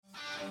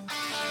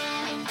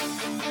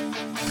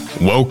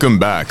Welcome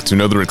back to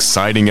another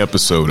exciting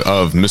episode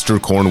of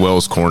Mr.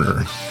 Cornwell's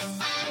Corner.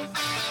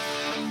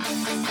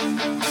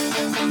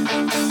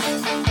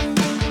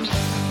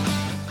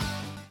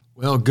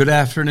 Well, good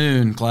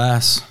afternoon,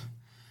 class.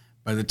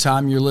 By the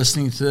time you're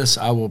listening to this,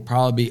 I will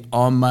probably be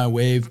on my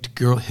way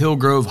to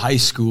Hillgrove High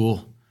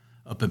School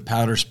up in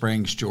Powder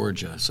Springs,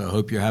 Georgia. So I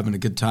hope you're having a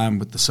good time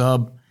with the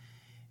sub.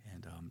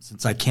 And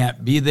since I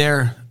can't be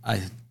there,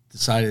 I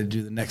decided to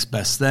do the next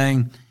best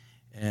thing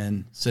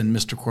and send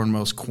Mr.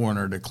 Cornwell's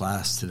Corner to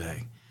class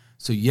today.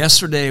 So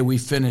yesterday we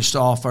finished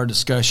off our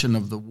discussion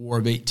of the War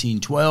of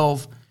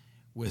 1812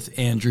 with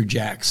Andrew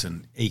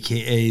Jackson,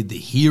 a.k.a. the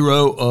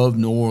hero of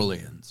New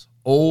Orleans,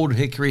 Old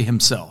Hickory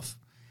himself.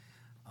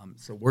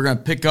 So we're going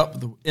to pick up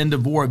the end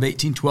of War of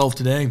 1812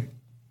 today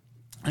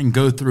and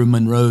go through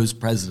Monroe's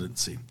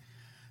presidency.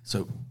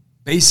 So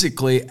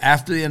basically,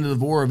 after the end of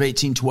the War of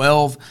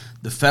 1812,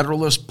 the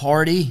Federalist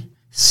Party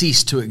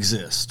ceased to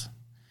exist.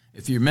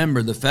 If you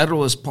remember, the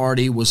Federalist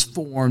Party was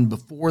formed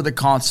before the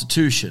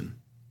Constitution,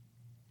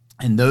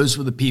 and those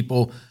were the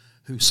people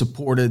who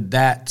supported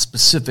that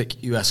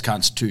specific U.S.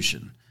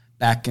 Constitution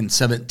back in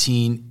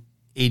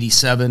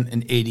 1787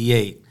 and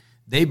 88.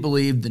 They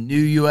believed the new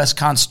U.S.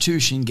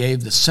 Constitution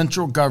gave the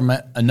central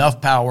government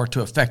enough power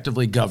to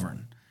effectively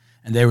govern,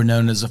 and they were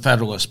known as the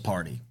Federalist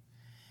Party.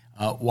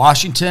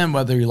 Washington,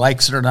 whether he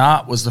likes it or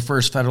not, was the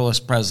first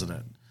Federalist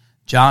president.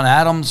 John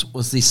Adams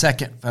was the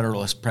second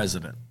Federalist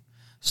president.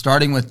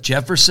 Starting with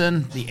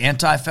Jefferson, the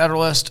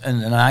anti-Federalist in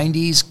the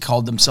 90s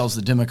called themselves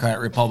the Democrat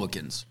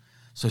Republicans.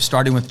 So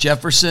starting with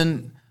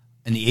Jefferson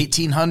in the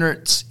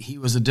 1800s, he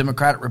was a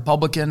Democratic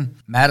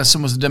Republican.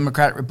 Madison was a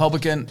Democratic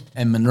Republican,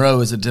 and Monroe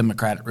is a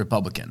Democratic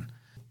Republican.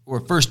 Our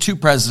first two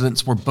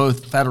presidents were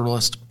both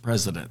Federalist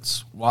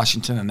presidents,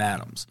 Washington and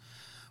Adams.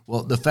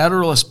 Well, the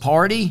Federalist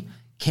Party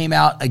came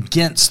out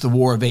against the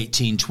War of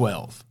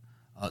 1812.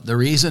 The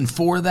reason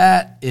for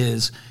that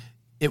is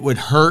it would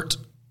hurt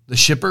the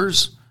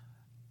shippers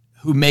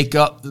who make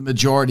up the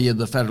majority of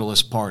the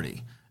Federalist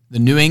Party. The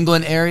New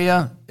England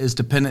area is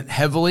dependent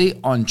heavily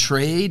on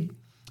trade,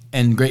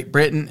 and Great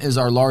Britain is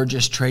our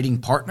largest trading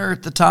partner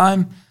at the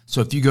time. So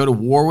if you go to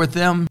war with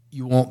them,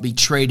 you won't be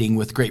trading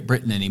with Great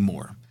Britain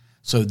anymore.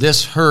 So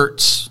this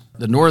hurts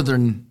the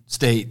northern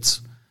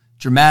states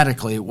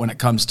dramatically when it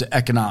comes to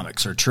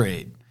economics or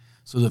trade.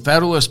 So the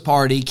Federalist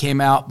Party came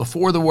out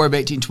before the War of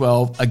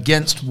 1812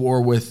 against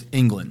war with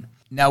England.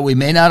 Now, we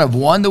may not have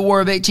won the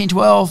War of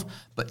 1812,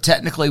 but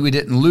technically we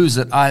didn't lose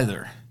it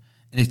either.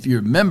 And if you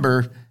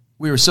remember,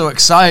 we were so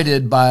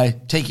excited by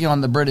taking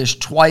on the British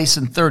twice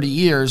in 30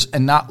 years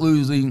and not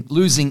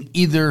losing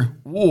either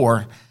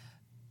war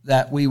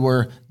that we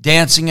were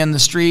dancing in the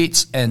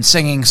streets and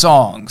singing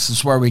songs. This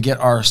is where we get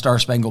our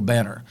Star-Spangled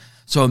Banner.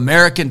 So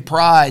American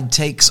pride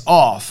takes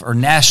off, or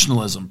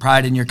nationalism,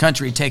 pride in your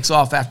country, takes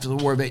off after the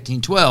War of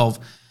 1812.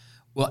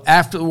 Well,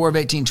 after the War of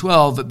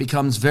 1812, it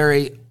becomes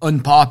very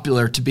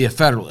unpopular to be a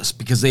Federalist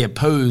because they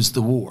opposed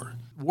the war.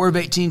 The War of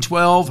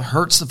 1812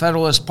 hurts the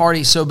Federalist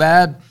Party so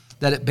bad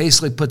that it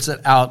basically puts it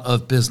out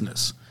of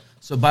business.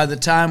 So by the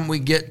time we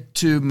get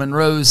to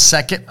Monroe's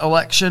second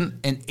election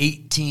in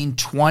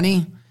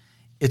 1820,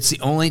 it's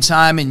the only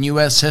time in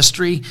U.S.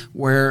 history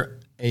where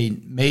a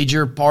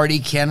major party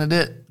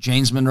candidate,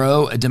 James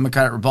Monroe, a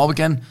Democratic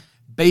Republican,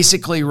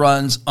 basically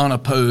runs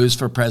unopposed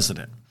for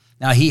president.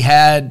 Now, he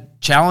had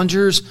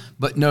challengers,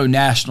 but no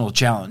national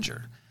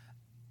challenger.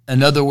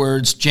 In other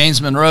words,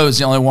 James Monroe is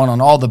the only one on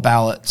all the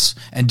ballots,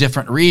 and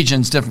different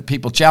regions, different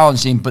people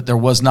challenged him, but there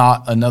was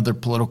not another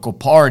political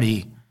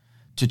party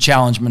to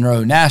challenge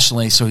Monroe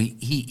nationally, so he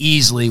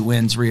easily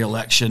wins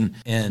re-election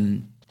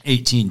in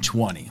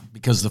 1820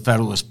 because the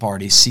Federalist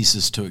Party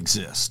ceases to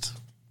exist.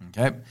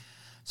 Okay?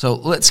 So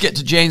let's get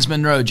to James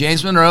Monroe.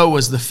 James Monroe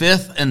was the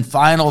fifth and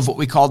final of what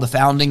we call the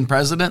founding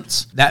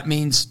presidents. That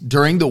means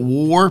during the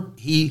war,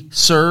 he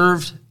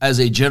served as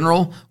a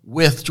general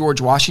with George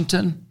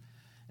Washington.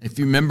 If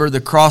you remember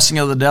the crossing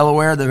of the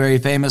Delaware, the very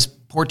famous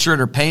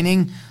portrait or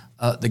painting,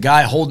 the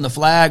guy holding the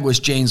flag was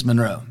James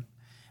Monroe.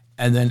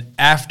 And then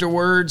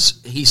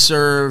afterwards, he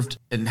served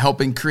in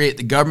helping create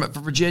the government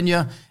for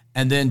Virginia.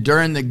 And then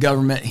during the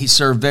government, he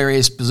served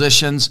various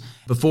positions.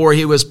 Before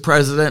he was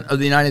president of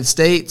the United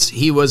States,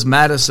 he was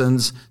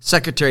Madison's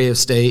Secretary of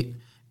State.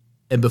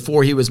 And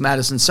before he was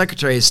Madison's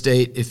Secretary of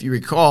State, if you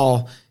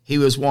recall, he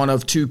was one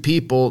of two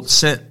people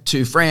sent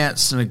to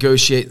France to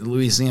negotiate the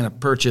Louisiana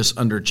Purchase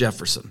under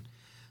Jefferson.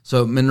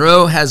 So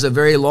Monroe has a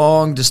very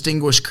long,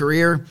 distinguished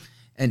career,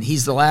 and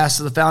he's the last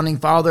of the founding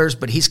fathers,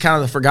 but he's kind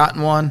of the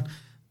forgotten one.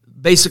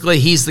 Basically,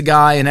 he's the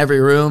guy in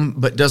every room,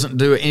 but doesn't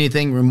do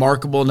anything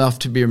remarkable enough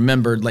to be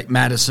remembered, like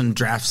Madison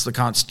drafts the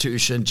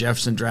Constitution,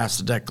 Jefferson drafts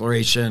the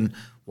Declaration,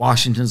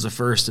 Washington's the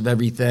first of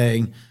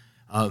everything.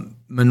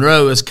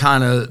 Monroe is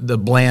kind of the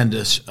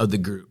blandest of the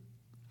group.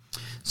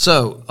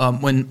 So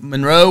when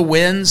Monroe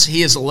wins,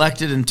 he is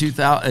elected in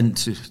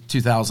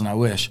 2000, I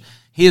wish.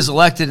 He is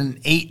elected in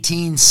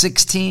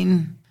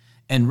 1816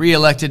 and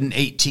reelected in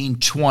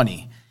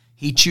 1820.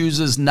 He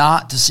chooses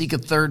not to seek a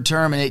third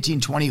term in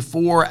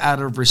 1824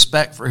 out of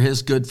respect for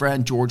his good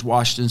friend George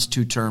Washington's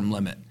two-term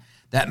limit.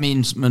 That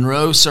means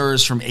Monroe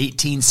serves from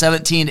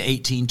 1817 to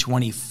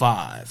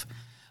 1825.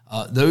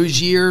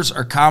 Those years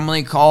are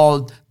commonly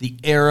called the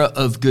era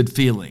of good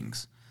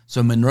feelings.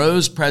 So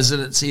Monroe's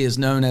presidency is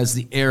known as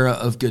the era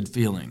of good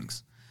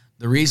feelings.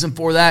 The reason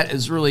for that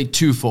is really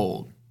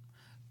twofold.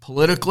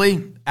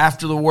 Politically,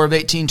 after the War of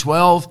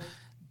 1812,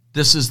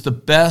 this is the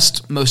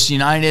best, most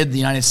united the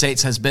United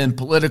States has been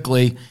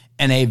politically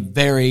in a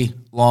very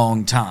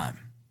long time.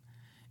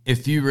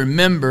 If you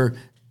remember,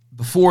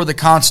 before the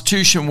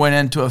Constitution went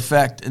into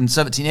effect in the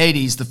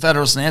 1780s, the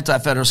Federalists and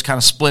Anti-Federalists kind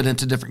of split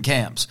into different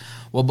camps.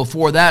 Well,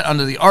 before that,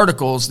 under the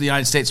Articles, the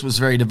United States was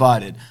very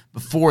divided.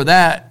 Before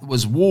that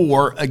was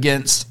war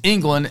against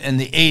England in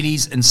the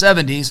 80s and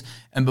 70s,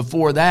 and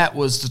before that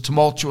was the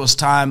tumultuous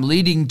time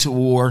leading to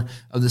war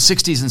of the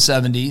 60s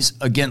and 70s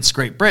against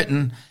Great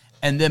Britain,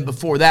 and then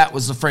before that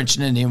was the French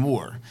and Indian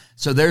War.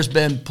 So there's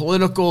been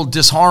political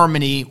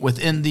disharmony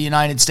within the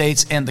United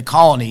States and the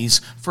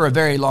colonies for a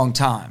very long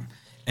time.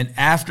 And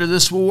after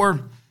this war,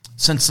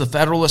 since the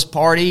Federalist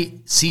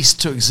Party ceased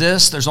to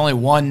exist, there's only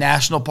one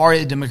national party,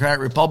 the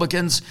Democratic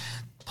Republicans.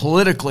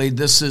 Politically,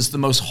 this is the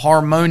most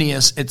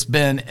harmonious it's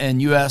been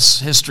in U.S.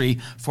 history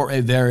for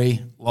a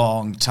very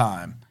long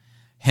time,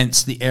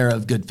 hence the era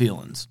of good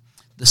feelings.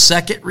 The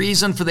second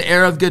reason for the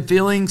era of good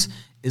feelings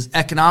is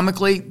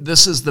economically,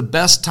 this is the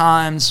best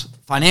times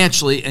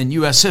financially in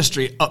U.S.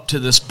 history up to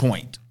this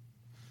point.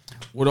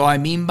 What do I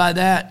mean by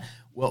that?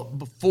 Well,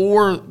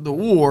 before the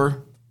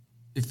war,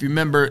 if you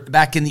remember,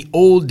 back in the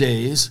old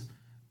days,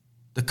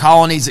 the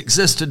colonies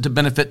existed to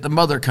benefit the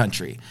mother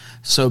country.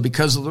 So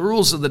because of the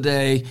rules of the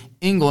day,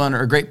 England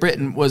or Great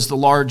Britain was the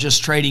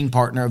largest trading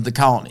partner of the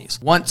colonies.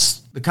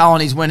 Once the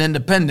colonies went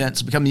independent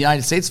to become the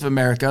United States of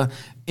America,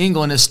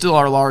 England is still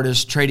our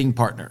largest trading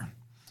partner.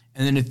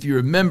 And then if you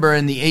remember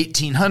in the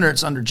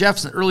 1800s, under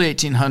Jefferson, early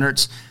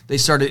 1800s, they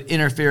started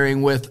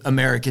interfering with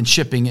American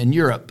shipping in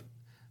Europe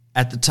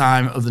at the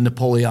time of the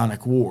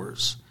Napoleonic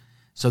Wars.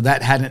 So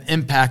that had an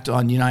impact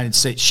on United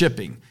States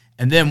shipping.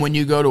 And then when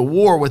you go to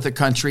war with a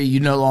country,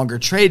 you no longer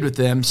trade with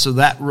them, so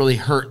that really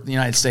hurt the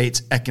United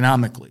States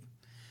economically.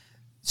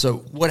 So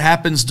what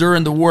happens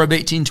during the War of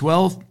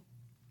 1812?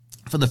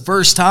 For the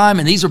first time,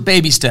 and these are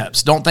baby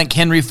steps. Don't think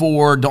Henry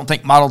Ford, don't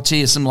think Model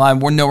T, assembly line.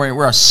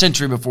 We're a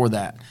century before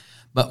that.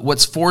 But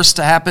what's forced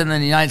to happen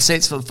in the United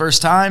States for the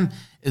first time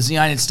is the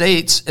United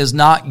States is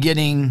not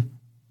getting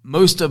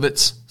most of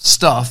its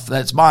stuff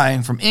that it's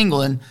buying from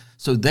England.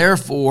 So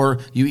therefore,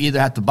 you either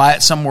have to buy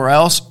it somewhere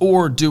else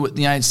or do what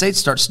the United States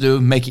starts to do,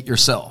 make it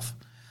yourself.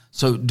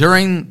 So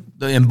during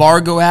the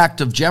Embargo Act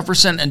of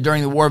Jefferson and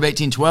during the War of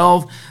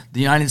 1812, the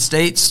United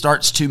States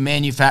starts to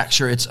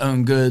manufacture its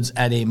own goods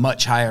at a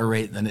much higher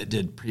rate than it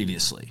did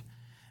previously.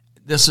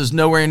 This is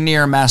nowhere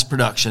near mass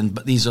production,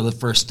 but these are the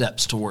first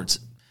steps towards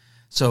it.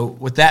 So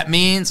what that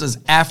means is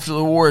after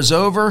the war is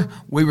over,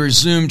 we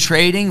resume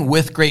trading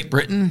with Great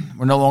Britain.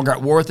 We're no longer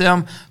at war with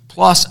them.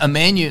 Plus,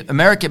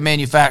 American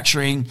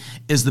manufacturing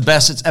is the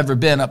best it's ever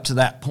been up to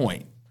that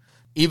point.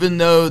 Even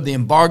though the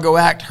Embargo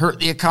Act hurt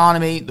the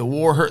economy, the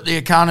war hurt the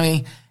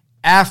economy,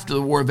 after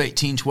the War of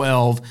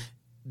 1812,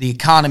 the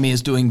economy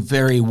is doing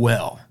very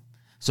well.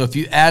 So if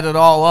you add it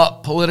all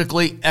up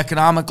politically,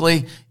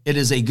 economically, it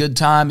is a good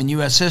time in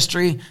U.S.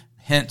 history.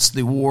 Hence,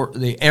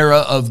 the era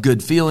of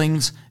good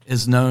feelings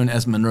is known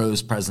as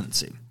Monroe's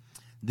presidency.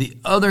 The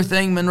other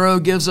thing Monroe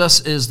gives us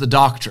is the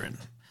doctrine.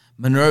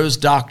 Monroe's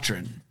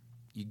doctrine.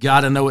 You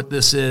got to know what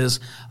this is.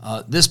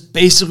 This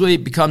basically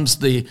becomes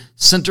the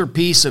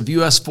centerpiece of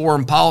U.S.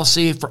 foreign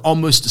policy for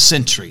almost a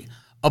century,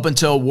 up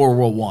until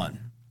World War I.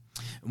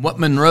 And what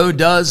Monroe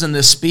does in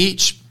this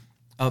speech,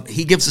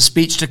 he gives a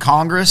speech to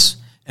Congress,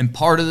 and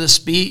part of the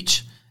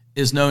speech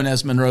is known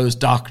as Monroe's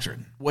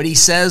doctrine. What he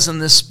says in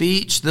this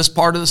speech, this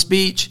part of the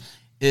speech,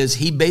 is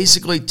he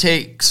basically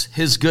takes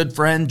his good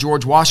friend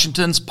George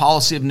Washington's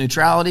policy of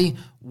neutrality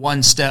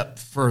one step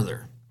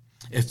further.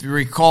 If you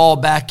recall,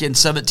 back in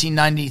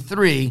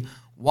 1793,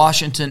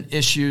 Washington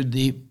issued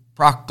the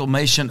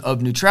Proclamation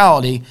of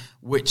Neutrality,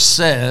 which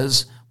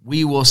says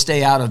we will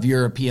stay out of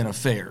European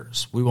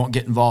affairs. We won't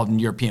get involved in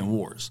European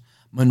wars.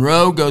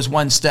 Monroe goes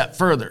one step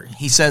further.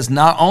 He says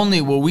not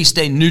only will we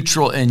stay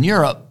neutral in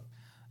Europe,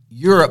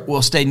 Europe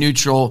will stay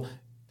neutral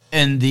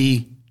in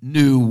the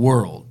New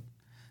World.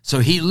 So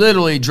he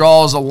literally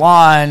draws a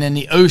line in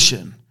the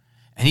ocean,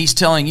 and he's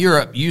telling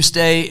Europe, you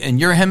stay in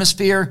your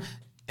hemisphere,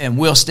 and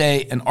we'll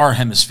stay in our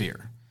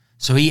hemisphere.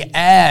 So he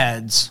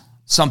adds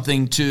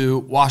something to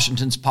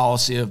Washington's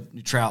policy of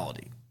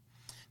neutrality.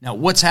 Now,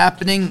 what's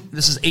happening?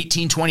 This is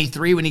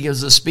 1823 when he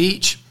gives a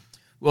speech.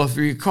 Well, if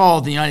you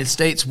recall, the United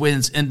States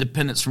wins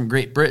independence from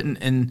Great Britain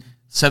in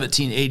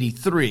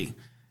 1783,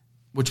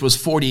 which was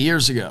 40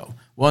 years ago.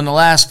 Well, in the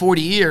last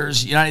 40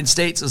 years, the United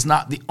States is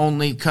not the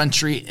only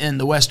country in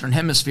the Western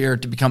Hemisphere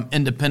to become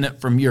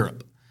independent from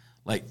Europe.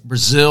 Like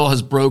Brazil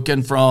has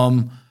broken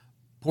from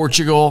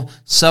Portugal,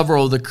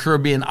 several of the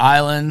Caribbean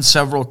islands,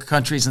 several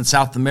countries in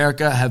South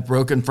America have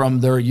broken from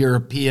their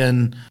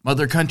European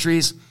mother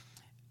countries.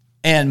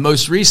 And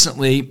most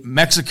recently,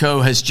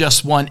 Mexico has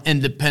just won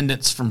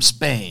independence from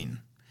Spain.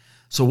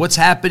 So what's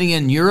happening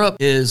in Europe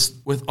is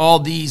with all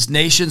these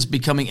nations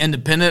becoming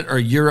independent or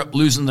Europe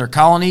losing their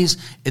colonies,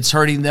 it's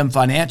hurting them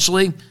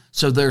financially.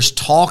 So there's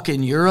talk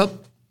in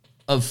Europe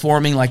of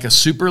forming like a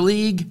super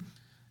league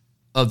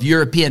of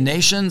European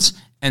nations,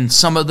 and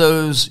some of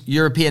those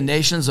European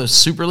nations, a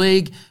super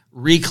league,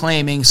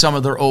 reclaiming some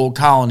of their old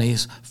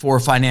colonies for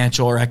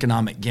financial or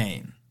economic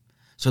gain.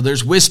 So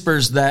there's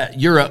whispers that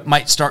Europe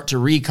might start to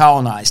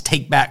recolonize,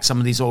 take back some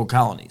of these old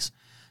colonies.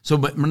 So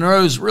what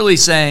Monroe's really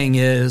saying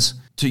is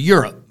to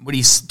Europe, what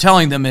he's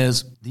telling them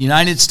is the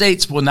United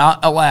States will not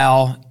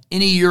allow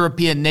any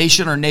European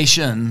nation or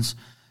nations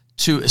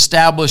to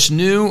establish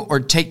new or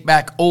take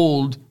back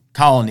old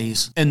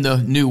colonies in the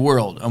New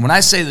World. And when I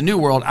say the New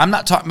World, I'm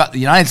not talking about the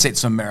United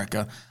States of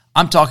America.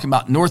 I'm talking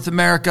about North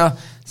America,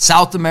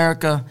 South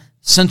America,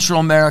 Central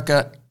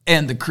America,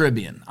 and the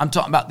Caribbean. I'm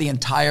talking about the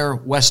entire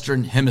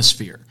Western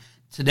Hemisphere.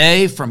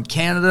 Today, from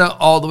Canada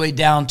all the way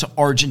down to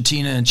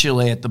Argentina and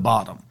Chile at the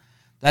bottom.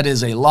 That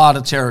is a lot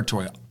of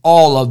territory.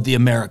 All of the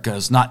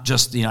Americas, not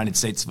just the United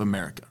States of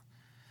America.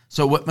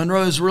 So what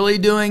Monroe is really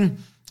doing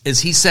is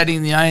he's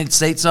setting the United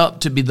States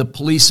up to be the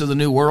police of the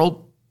New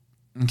World.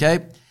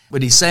 Okay?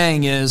 What he's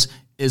saying is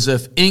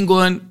if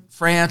England,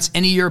 France,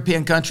 any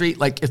European country,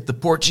 like if the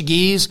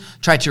Portuguese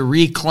try to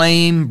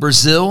reclaim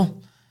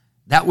Brazil,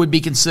 that would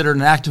be considered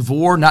an act of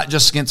war, not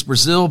just against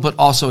Brazil, but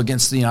also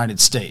against the United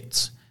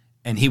States.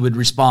 And he would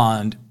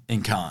respond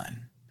in kind.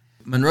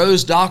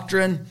 Monroe's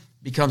doctrine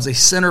becomes a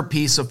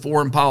centerpiece of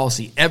foreign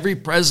policy. Every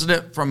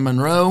president from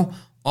Monroe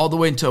all the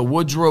way until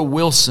Woodrow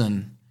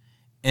Wilson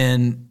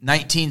in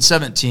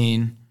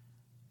 1917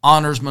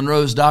 honors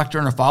Monroe's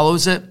doctrine or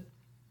follows it.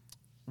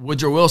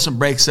 Woodrow Wilson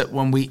breaks it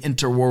when we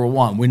enter World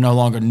War I. We're no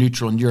longer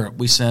neutral in Europe.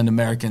 We send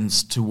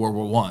Americans to World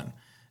War I.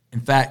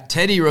 In fact,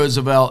 Teddy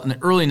Roosevelt in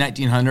the early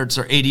 1900s,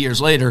 or 80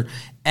 years later,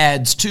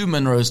 adds to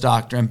Monroe's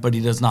doctrine, but he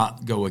does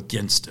not go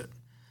against it.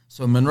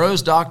 So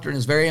Monroe's doctrine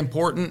is very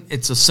important.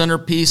 It's a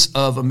centerpiece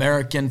of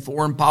American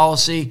foreign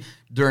policy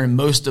during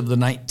most of the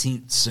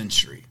 19th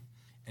century.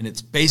 And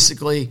it's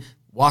basically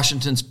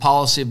Washington's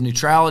policy of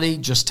neutrality,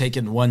 just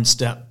taken one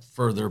step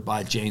further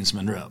by James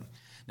Monroe.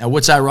 Now,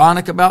 what's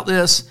ironic about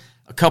this?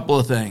 A couple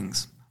of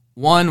things.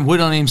 One, we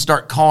don't even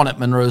start calling it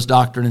Monroe's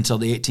doctrine until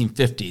the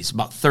 1850s,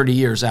 about 30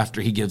 years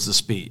after he gives the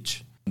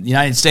speech. The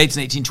United States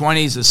in the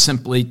 1820s is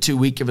simply too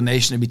weak of a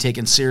nation to be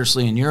taken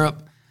seriously in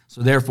Europe.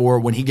 So therefore,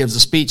 when he gives a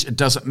speech, it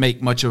doesn't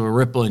make much of a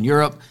ripple in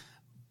Europe.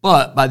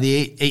 But by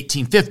the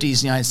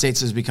 1850s, the United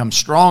States has become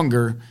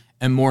stronger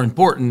and more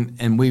important,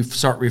 and we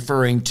start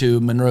referring to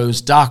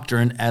Monroe's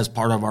doctrine as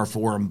part of our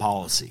foreign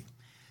policy.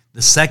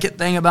 The second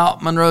thing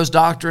about Monroe's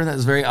doctrine that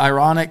is very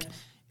ironic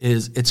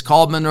is it's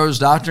called Monroe's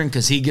doctrine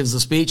because he gives the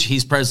speech.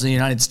 He's president of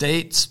the United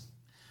States.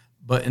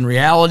 But in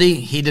reality,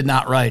 he did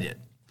not write it.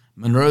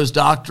 Monroe's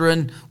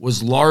doctrine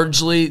was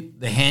largely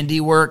the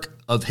handiwork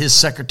of his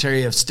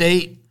Secretary of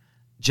State,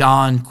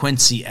 John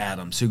Quincy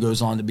Adams, who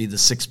goes on to be the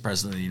sixth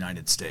president of the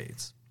United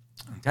States.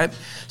 Okay,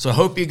 so I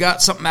hope you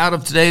got something out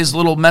of today's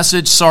little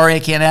message. Sorry I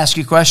can't ask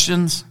you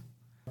questions.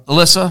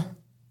 Alyssa,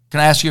 can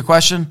I ask you a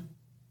question?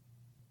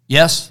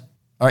 Yes?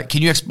 All right,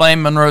 can you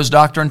explain Monroe's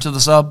doctrine to the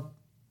sub?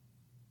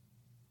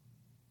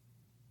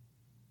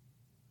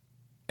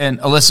 And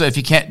Alyssa, if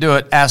you can't do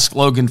it, ask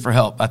Logan for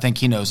help. I think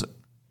he knows it.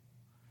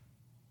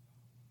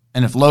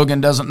 And if Logan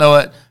doesn't know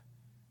it,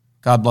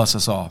 God bless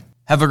us all.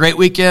 Have a great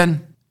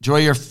weekend. Enjoy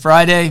your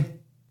Friday.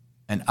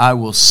 And I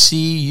will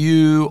see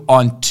you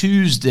on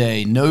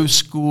Tuesday. No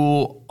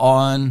school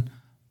on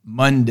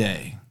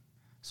Monday.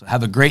 So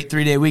have a great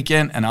 3-day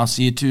weekend, and I'll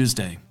see you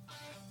Tuesday.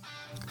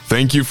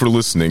 Thank you for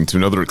listening to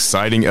another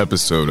exciting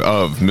episode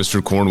of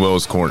Mr.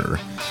 Cornwell's Corner.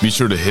 Be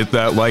sure to hit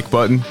that like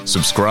button,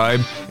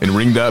 subscribe, and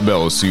ring that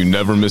bell so you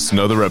never miss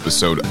another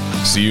episode.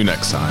 See you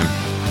next time.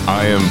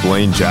 I am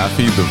Blaine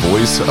Jaffe, the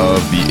voice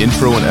of the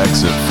intro and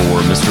exit for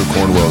Mr.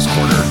 Cornwell's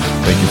Corner.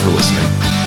 Thank you for listening.